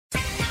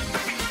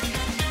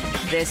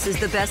This is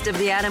the Best of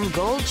the Adam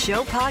Gold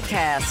Show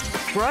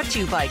podcast, brought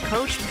to you by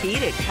Coach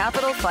Pete at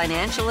Capital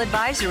Financial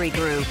Advisory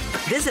Group.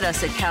 Visit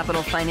us at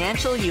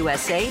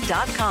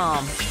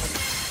capitalfinancialusa.com.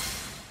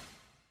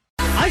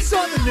 I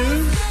saw the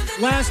news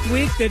last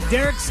week that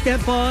Derek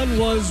Stepan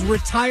was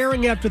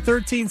retiring after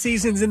 13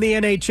 seasons in the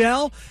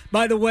NHL.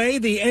 By the way,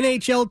 the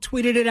NHL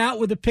tweeted it out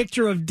with a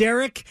picture of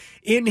Derek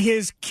in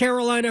his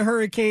Carolina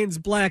Hurricanes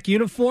black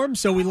uniform,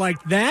 so we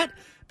liked that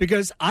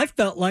because I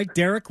felt like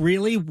Derek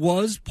really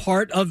was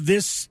part of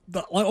this,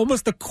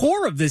 almost the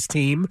core of this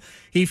team.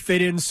 He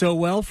fit in so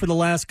well for the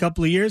last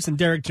couple of years, and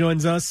Derek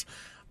joins us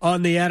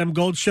on the Adam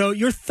Gold Show.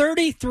 You're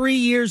 33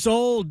 years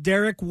old,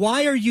 Derek.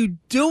 Why are you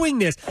doing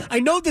this?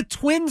 I know the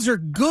Twins are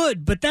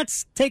good, but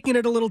that's taking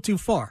it a little too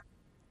far.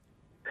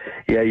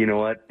 Yeah, you know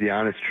what? The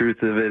honest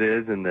truth of it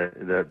is, and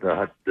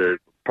the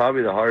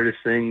probably the hardest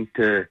thing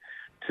to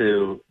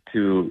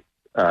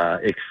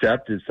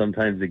accept is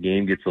sometimes the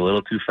game gets a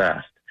little too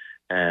fast.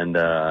 And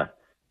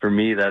for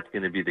me, that's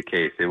going to be the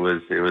case. It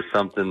was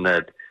something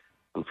that,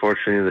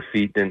 unfortunately, the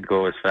feet didn't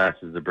go as fast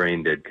as the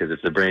brain did, because if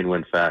the brain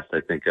went fast,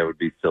 I think I would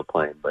be still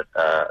playing. But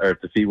or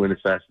if the feet went as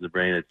fast as the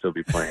brain, I'd still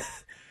be playing.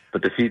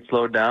 But the feet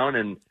slowed down,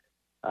 and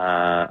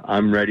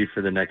I'm ready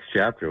for the next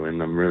chapter,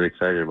 and I'm really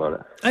excited about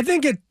it. I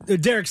think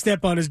Derek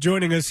Stepan is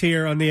joining us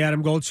here on the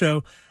Adam Gold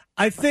Show.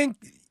 I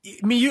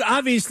mean, you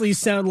obviously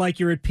sound like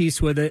you're at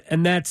peace with it,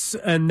 and that's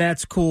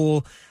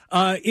cool.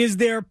 Is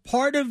there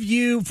part of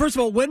you, first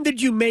of all, when did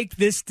you make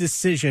this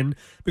decision?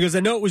 Because I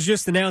know it was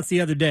just announced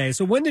the other day.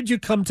 So when did you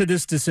come to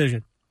this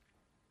decision?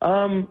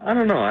 I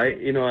don't know. I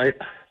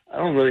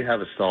don't really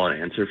have a solid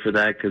answer for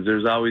that, because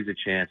there's always a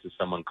chance if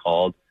someone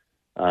called,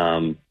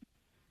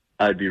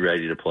 I'd be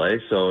ready to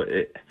play. So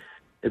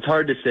it's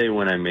hard to say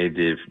when I made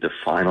the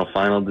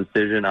final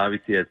decision.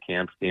 Obviously, as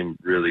camps came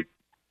really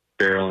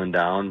barreling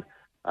down,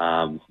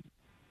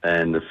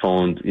 and the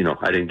phones,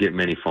 I didn't get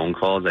many phone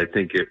calls. I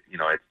think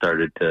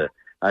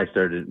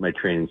my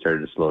training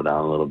started to slow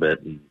down a little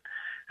bit, and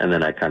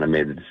then I kind of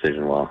made the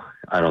decision, well,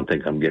 I don't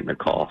think I'm getting a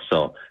call.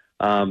 So,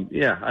 I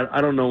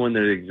don't know when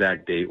the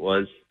exact date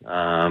was.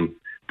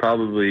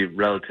 Probably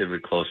relatively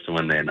close to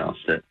when they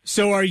announced it.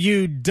 So are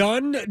you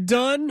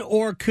done,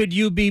 or could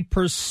you be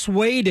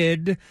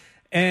persuaded,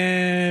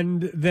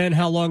 and then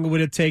how long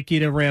would it take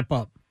you to ramp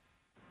up?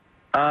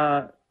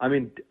 I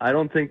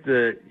don't think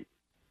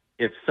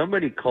if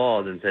somebody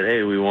called and said,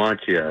 "Hey, we want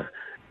you,"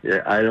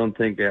 I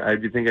think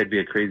I'd be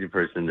a crazy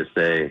person to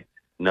say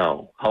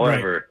no.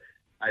 However,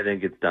 right. I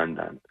think it's done.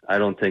 I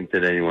don't think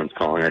that anyone's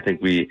calling. I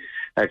think we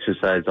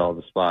exercised all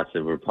the spots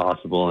that were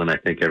possible, and I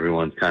think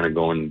everyone's kind of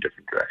going in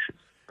different directions.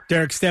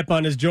 Derek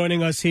Stepan is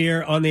joining us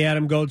here on the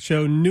Adam Gold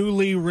Show,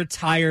 newly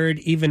retired,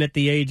 even at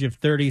the age of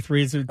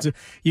 33. So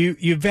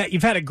you've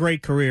had a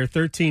great career,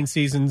 13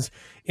 seasons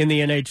in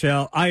the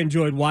NHL. I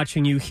enjoyed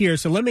watching you here.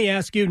 So let me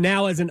ask you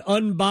now, as an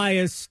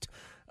unbiased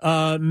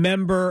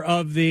member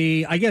of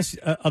the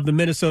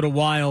Minnesota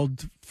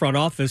Wild front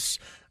office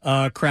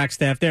crack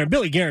staff there, and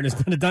Billy Guerin has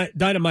done a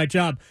dynamite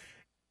job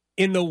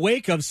in the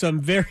wake of some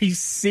very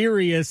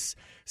serious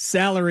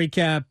salary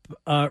cap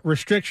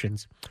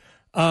restrictions.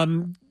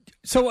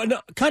 So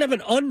kind of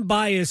an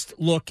unbiased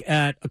look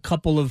at a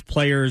couple of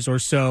players or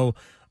so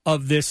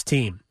of this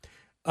team.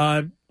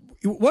 What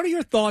are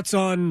your thoughts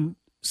on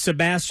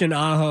Sebastian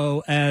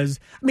Aho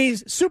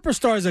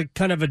superstars are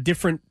kind of a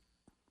different,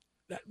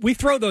 we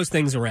throw those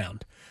things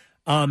around.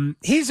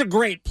 He's a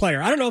great player.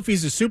 I don't know if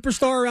he's a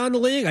superstar around the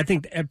league. I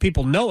think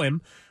people know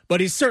him, but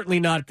he's certainly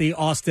not at the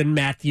Austin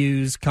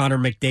Matthews, Connor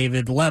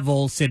McDavid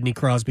level, Sidney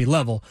Crosby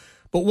level.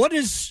 But when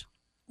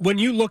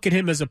you look at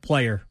him as a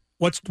player,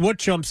 what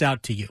jumps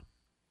out to you?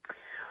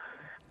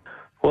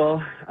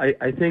 Well,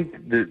 I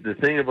think the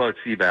thing about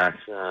Seabass,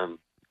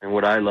 and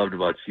what I loved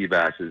about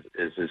Seabass is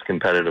his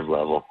competitive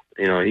level.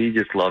 He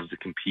just loves to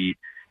compete.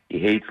 He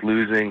hates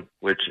losing,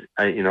 which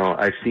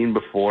I've seen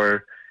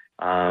before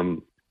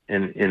in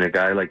a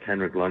guy like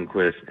Henrik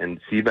Lundqvist, and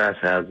Seabass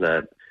has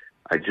that.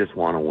 I just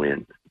want to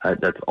win.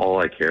 That's all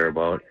I care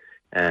about.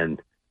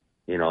 And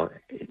he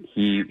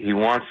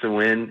wants to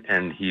win,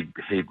 and he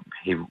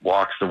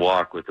walks the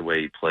walk with the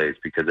way he plays,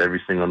 because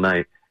every single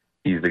night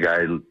he's the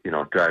guy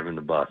driving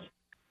the bus,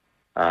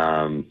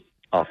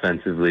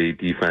 offensively,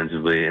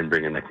 defensively, and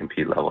bringing the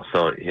compete level.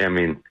 So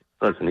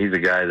listen, he's a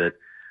guy that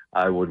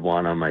I would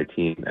want on my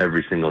team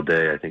every single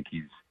day. I think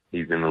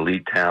he's an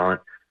elite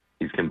talent.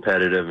 He's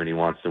competitive, and he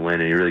wants to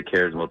win, and he really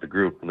cares about the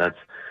group, and that's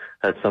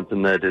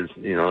something that is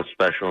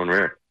special and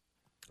rare.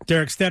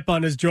 Derek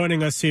Stepan is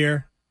joining us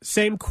here.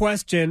 Same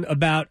question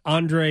about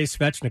Andrei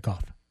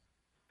Svechnikov.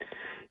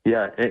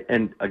 Yeah,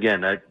 and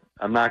again,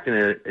 I'm not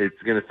gonna.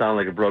 It's gonna sound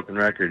like a broken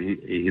record.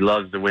 He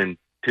loves to win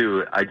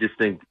too. I just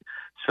think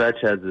Svech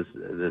has this.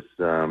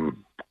 I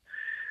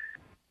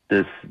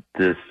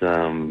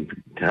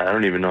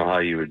don't even know how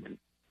you would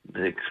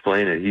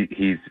explain it.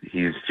 He's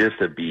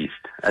just a beast.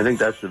 I think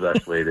that's the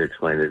best way to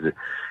explain it.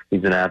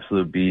 He's an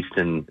absolute beast,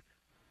 and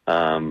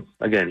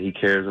again, he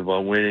cares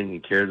about winning. He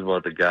cares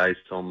about the guys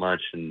so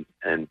much, and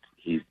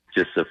he's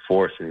just a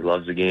force, and he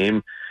loves the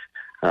game.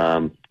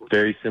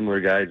 very similar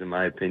guys, in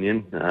my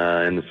opinion,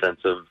 in the sense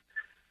of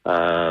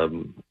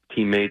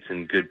teammates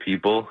and good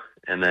people,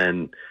 and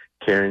then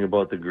caring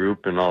about the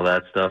group and all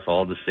that stuff,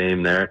 all the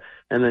same there.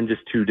 And then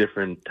just two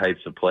different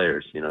types of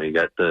players. You know, you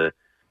got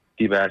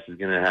Seabass is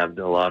going to have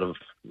a lot of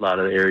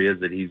areas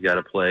that he's got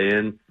to play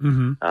in.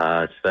 Mm-hmm.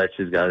 Svetch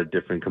has got a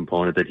different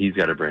component that he's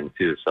got to bring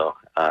too. So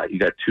you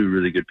got two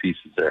really good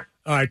pieces there.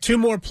 All right, two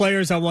more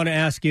players I want to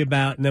ask you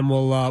about, and then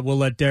we'll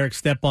let Derek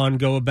Stepan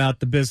go about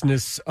the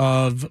business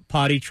of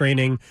potty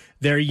training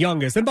their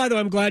youngest. And by the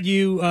way, I'm glad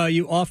you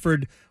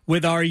offered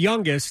with our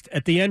youngest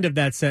at the end of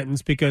that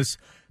sentence, because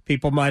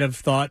people might have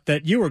thought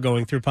that you were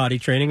going through potty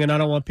training, and I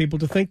don't want people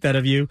to think that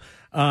of you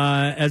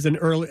as an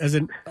early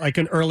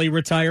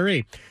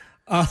retiree.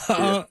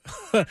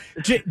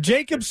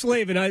 Jacob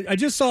Slavin, I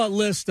just saw a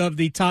list of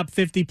the top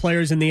 50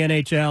 players in the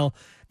NHL.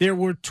 There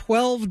were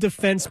 12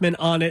 defensemen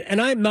on it, and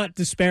I'm not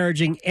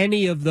disparaging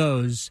any of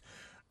those.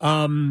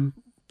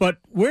 But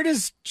where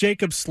does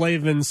Jacob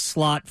Slavin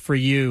slot for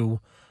you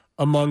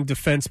among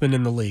defensemen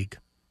in the league?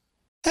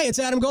 Hey, it's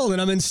Adam Golden.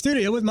 I'm in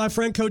studio with my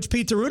friend Coach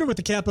Pete DeRuiter with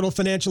the Capital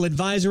Financial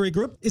Advisory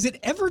Group. Is it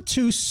ever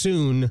too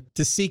soon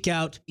to seek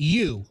out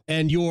you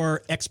and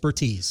your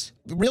expertise?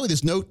 Really,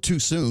 there's no too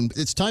soon.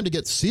 It's time to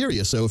get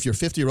serious. So if you're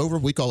 50 or over,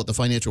 we call it the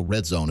financial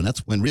red zone. And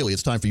that's when really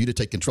it's time for you to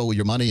take control of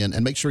your money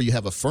and make sure you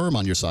have a firm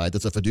on your side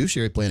that's a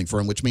fiduciary planning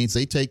firm, which means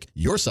they take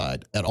your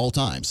side at all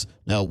times.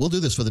 Now, we'll do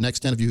this for the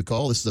next 10 of you who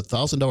call. This is a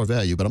 $1,000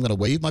 value, but I'm going to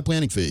waive my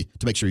planning fee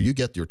to make sure you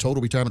get your total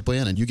retirement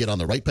plan and you get on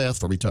the right path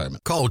for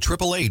retirement. Call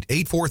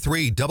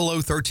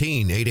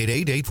 888-843-0013,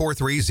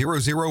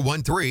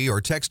 888-843-0013,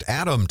 or text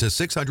Adam to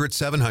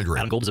 600-700.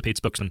 Adam Gold is a paid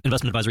spokesman.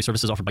 Investment advisory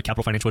services offered by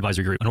Capital Financial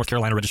Advisory Group, a North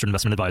Carolina registered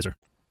investment advisor.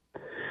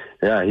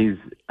 Yeah,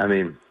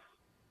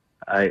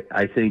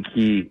 I think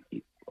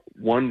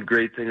one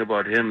great thing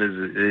about him is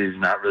he's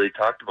not really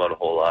talked about a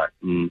whole lot.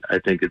 And I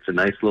think it's a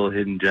nice little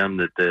hidden gem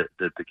that the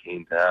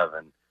Canes have.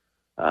 And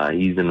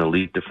he's an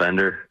elite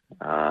defender.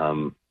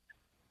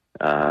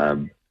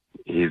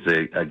 He's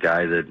a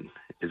guy that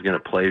is going to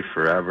play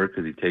forever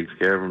because he takes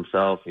care of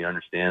himself. He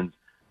understands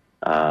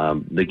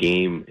the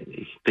game.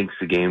 He thinks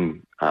the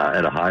game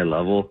at a high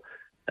level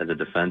as a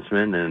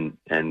defenseman,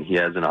 and he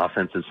has an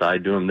offensive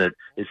side to him that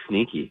is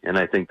sneaky. And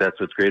I think that's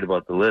what's great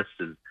about the list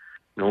is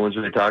no one's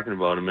really talking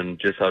about him and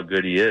just how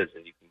good he is.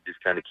 And you can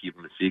just kind of keep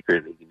him a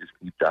secret and you can just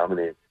keep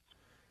dominating.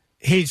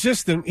 He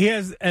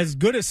has as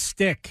good a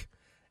stick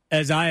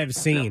as I have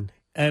seen.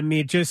 Yeah. I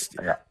mean,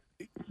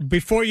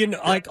 before you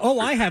know,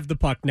 I have the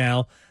puck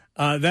now.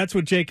 That's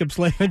what Jacob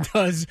Slavin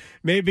does.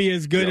 Maybe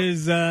as good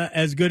as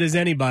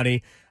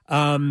anybody.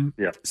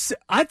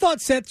 I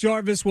thought Seth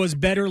Jarvis was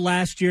better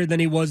last year than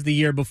he was the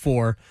year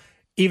before,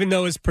 even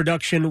though his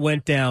production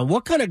went down.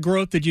 What kind of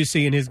growth did you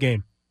see in his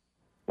game?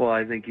 Well,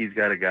 I think he's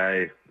got a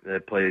guy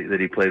that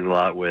he plays a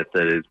lot with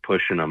that is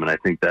pushing him, and I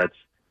think that's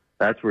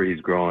where he's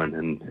growing.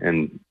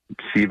 And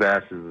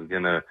Seabass is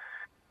going to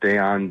stay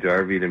on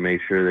Jarvie to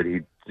make sure that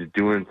he's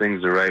doing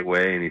things the right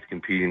way and he's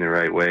competing the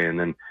right way, and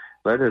then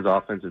let his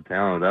offensive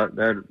talent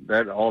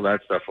that all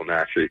that stuff will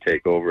naturally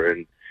take over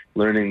and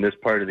learning this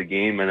part of the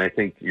game. And I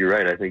think you're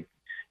right. I think,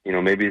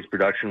 maybe his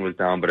production was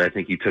down, but I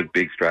think he took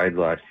big strides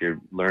last year,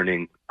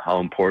 learning how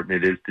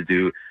important it is to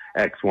do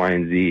X, Y,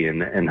 and Z,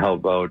 and how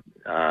about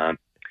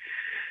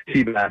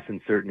Seabass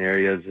in certain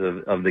areas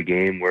of the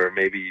game where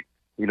maybe,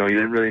 you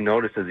didn't really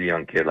notice as a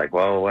young kid, like,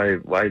 well,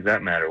 why does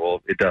that matter?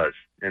 Well, it does.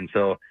 And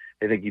so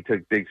I think he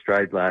took big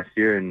strides last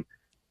year, and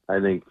I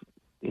think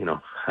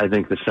the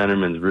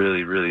centerman's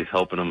really, really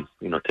helping him,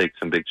 take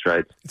some big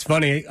strides. It's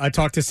funny. I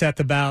talked to Seth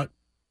about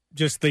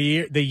just the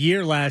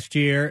year last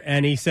year,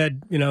 and he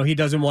said, he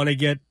doesn't want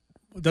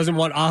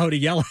Aho to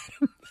yell at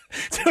him.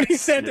 That's what he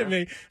said to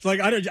me. It's like,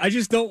 I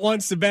just don't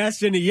want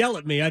Sebastian to yell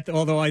at me,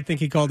 although I think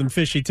he called him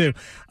fishy too.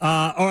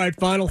 All right,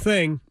 final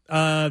thing.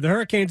 The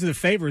Hurricanes are the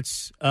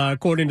favorites,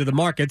 according to the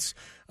markets,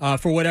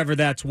 for whatever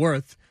that's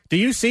worth. Do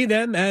you see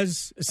them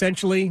as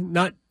essentially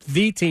not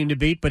the team to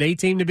beat, but a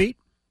team to beat?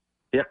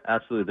 Yeah,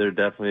 absolutely. They're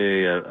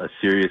definitely a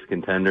serious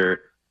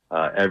contender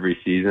every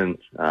season,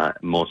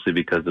 mostly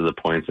because of the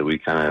points that we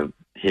kind of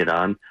hit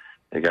on.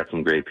 They got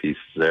some great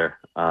pieces there.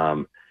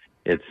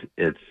 It's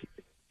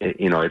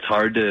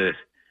hard to.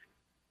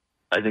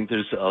 I think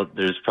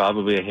there's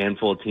probably a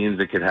handful of teams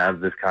that could have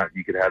this.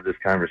 You could have this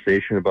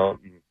conversation about.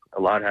 A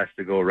lot has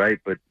to go right,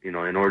 but in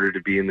order to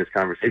be in this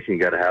conversation, you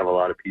got to have a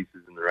lot of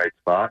pieces in the right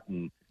spot,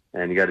 and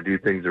you got to do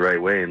things the right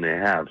way, and they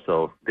have.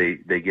 So they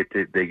get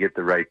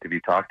the right to be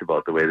talked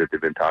about the way that they've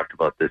been talked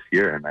about this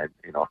year, and I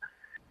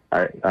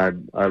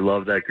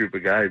love that group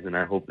of guys, and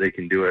I hope they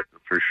can do it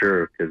for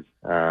sure because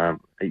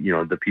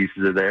the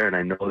pieces are there, and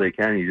I know they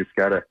can. You just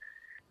gotta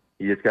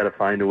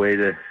find a way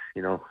to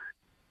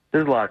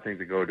There's a lot of things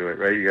that go to it,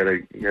 right? You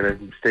gotta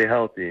stay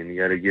healthy, and you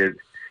gotta get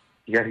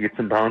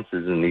some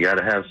bounces, and you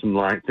gotta have some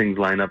things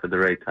line up at the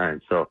right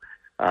time. So,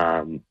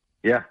 I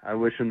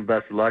wish them the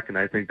best of luck, and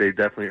I think they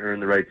definitely earn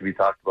the right to be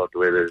talked about the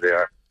way that they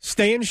are.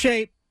 Stay in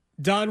shape.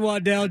 Don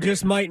Waddell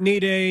just might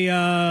need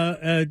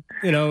a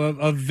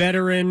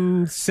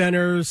veteran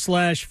center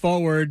 /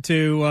 forward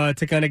to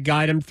kind of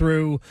guide him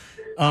through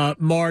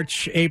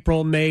March,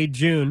 April, May,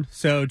 June.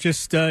 So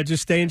just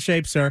stay in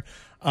shape, sir.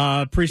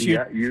 Appreciate.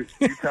 Yeah, you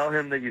tell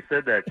him that you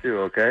said that too.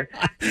 Okay,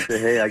 you say,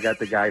 hey, I got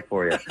the guy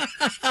for you.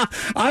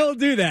 I will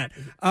do that.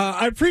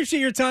 I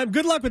appreciate your time.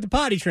 Good luck with the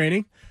potty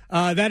training.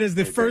 That is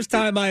the first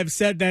time I have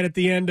said that at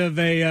the end of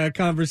a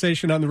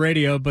conversation on the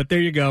radio, but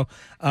there you go.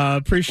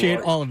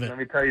 Appreciate all of it. Let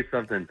me tell you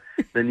something.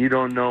 Then you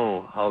don't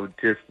know how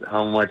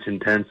much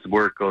intense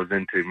work goes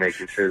into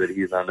making sure that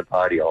he's on the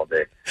potty all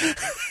day.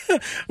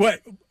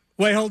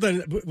 Wait, hold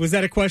on. Was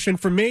that a question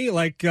for me?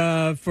 Like,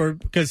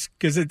 because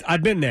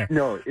I've been there.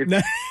 No,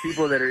 it's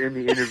people that are in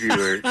the interview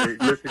or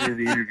listening to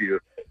the interview,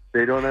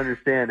 they don't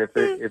understand if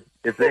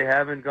they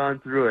haven't gone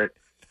through it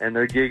and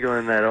they're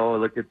giggling that, oh,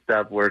 look at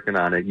Steph working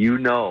on it. You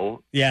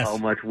know how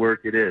much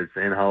work it is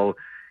and how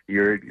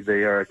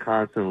they are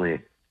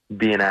constantly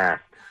being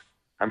asked.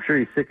 I'm sure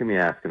he's sick of me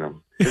asking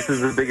him. This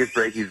is the biggest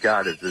break he's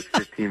got is this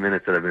 15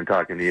 minutes that I've been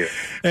talking to you.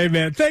 Hey,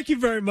 man, thank you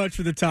very much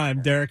for the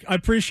time, Derek. I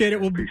appreciate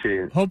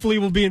it. Hopefully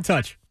we'll be in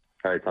touch.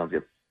 All right, sounds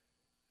good.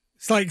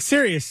 It's like,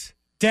 serious.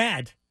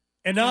 Dad,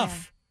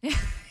 enough. Yeah.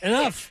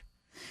 Enough.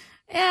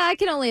 Yeah, I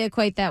can only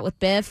equate that with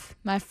Biff,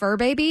 my fur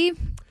baby.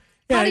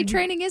 Potty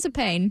training is a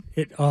pain.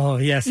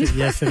 Yes, it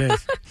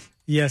is.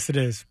 Yes, it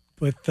is.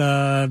 With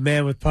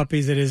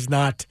puppies, it is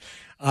not.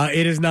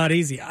 It is not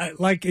easy.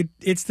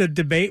 It's the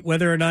debate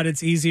whether or not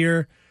it's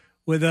easier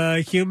with a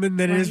human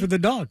than it is with a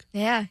dog.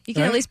 Yeah, you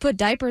can at least put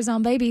diapers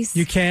on babies.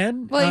 You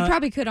can. Well, you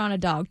probably could on a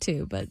dog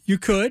too, but you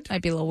could.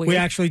 Might be a little weird. We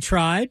actually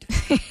tried.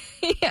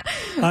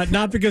 Yeah.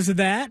 Not because of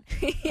that.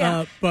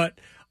 Yeah. But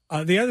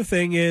the other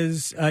thing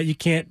is you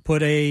can't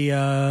put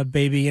a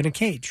baby in a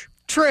cage.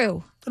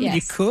 True. I mean,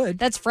 you could.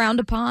 That's frowned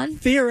upon.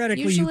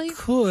 Theoretically, usually. You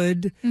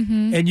could.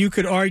 Mm-hmm. And you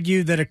could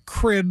argue that a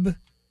crib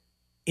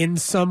in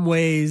some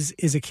ways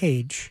is a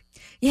cage.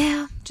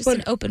 Yeah, just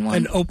an open one.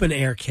 An open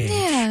air cage.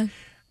 Yeah.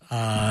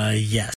 Yes.